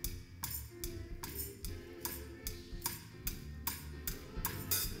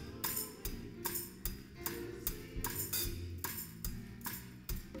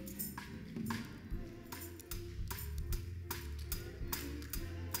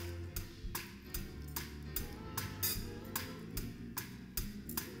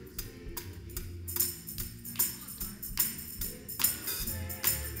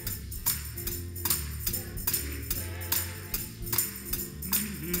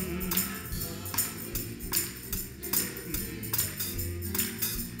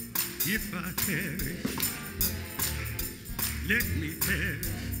 If I perish, let me perish,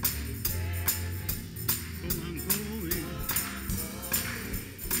 for I'm going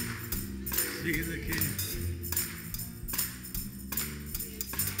to see the King.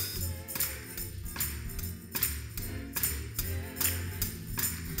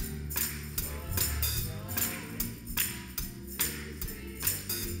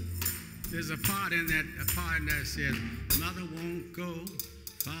 There's a part in that says, Mother won't go,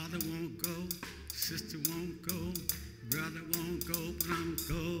 Father won't go, sister won't go, brother won't go, but I'm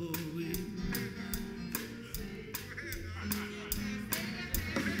going.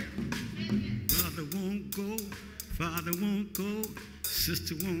 Mother won't go, father won't go,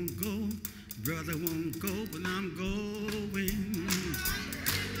 sister won't go, brother won't go, but I'm going.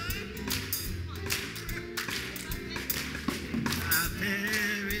 I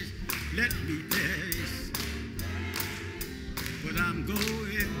perish, let me perish, but I'm going.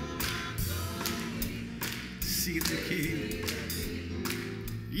 See the King.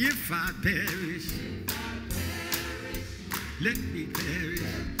 If I perish, let me perish.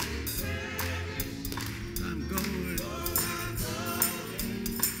 I'm going.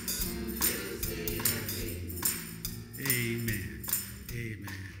 Amen.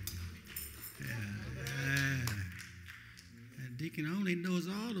 Amen. And Deacon only knows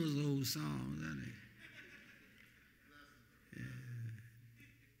all those old songs, doesn't he?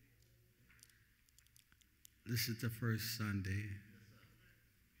 this is the first Sunday,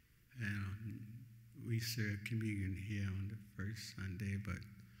 and we serve communion here on the first Sunday, but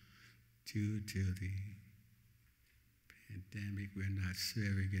due to the pandemic, we're not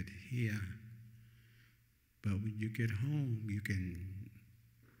serving it here. But when you get home, you can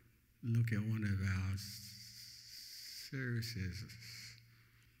look at one of our services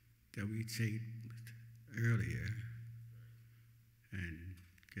that we taped earlier and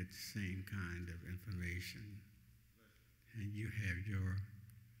get the same kind of information. And you have your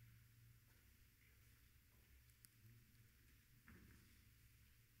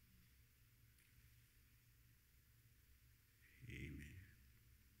Amen.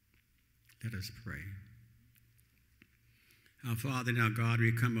 Let us pray. Our Father and our God,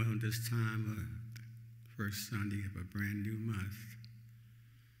 we come on this time of first Sunday of a brand new month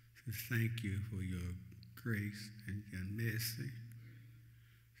to thank you for your grace and your mercy.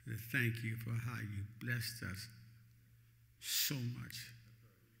 To thank you for how you blessed us so much.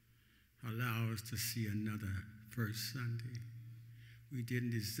 Allow us to see another first Sunday. We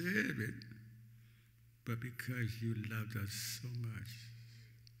didn't deserve it, but because you loved us so much,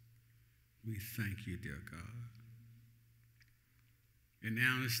 we thank you, dear God. And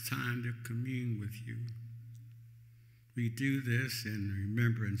now it's time to commune with you. We do this in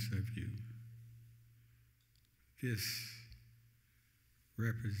remembrance of you. This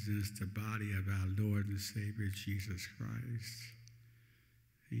represents the body of our Lord and Savior, Jesus Christ.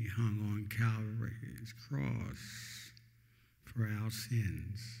 He hung on Calvary's cross for our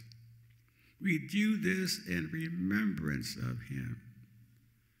sins. We do this in remembrance of him.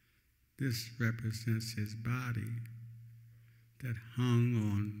 This represents his body that hung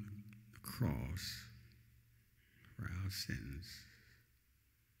on the cross for our sins.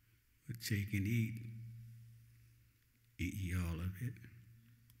 But take and eat ye all of it.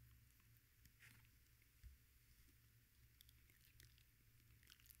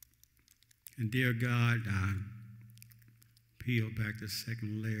 And dear God, I peel back the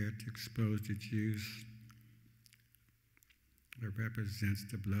second layer to expose the juice that represents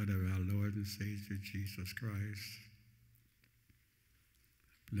the blood of our Lord and Savior Jesus Christ.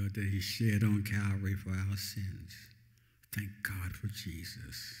 Blood that he shed on Calvary for our sins. Thank God for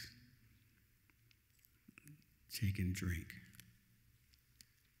Jesus. Take and drink.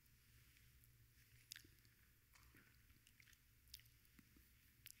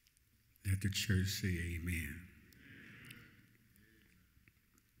 Let the church say amen.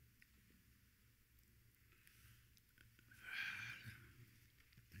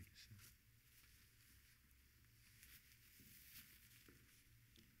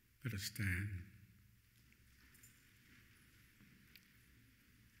 Let us stand.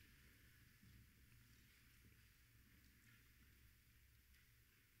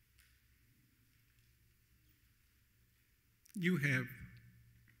 You have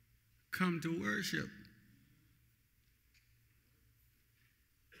come to worship.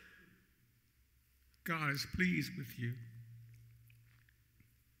 God is pleased with you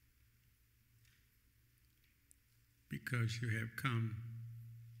because you have come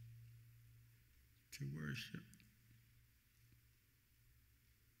to worship.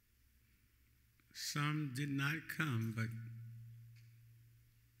 Some did not come, but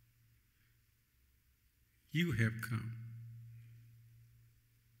you have come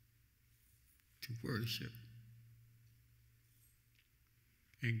to worship.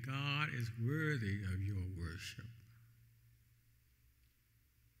 And God is worthy of your worship.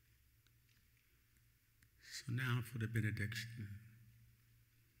 So now for the benediction.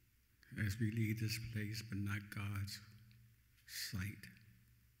 As we leave this place, but not God's sight.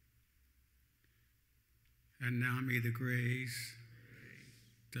 And now may the grace,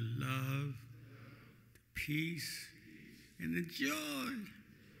 the love, the peace, and the joy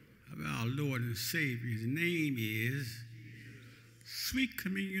of our Lord and Savior's name is sweet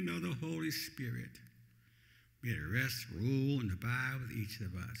communion of the Holy Spirit. May it rest, rule, and abide with each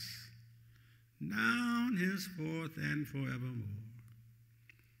of us, now and henceforth and forevermore.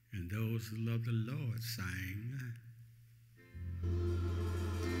 And those who love the Lord sang,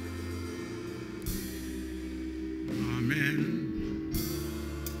 Amen.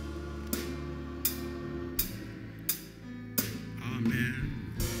 Amen.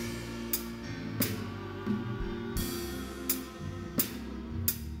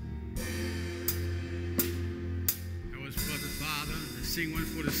 That was for the Father. Let's sing one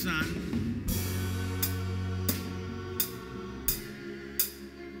for the Son.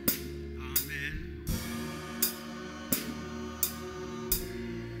 Amen.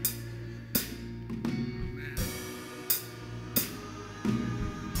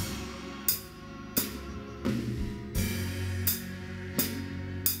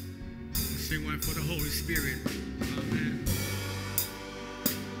 Sing one for the Holy Spirit. Amen.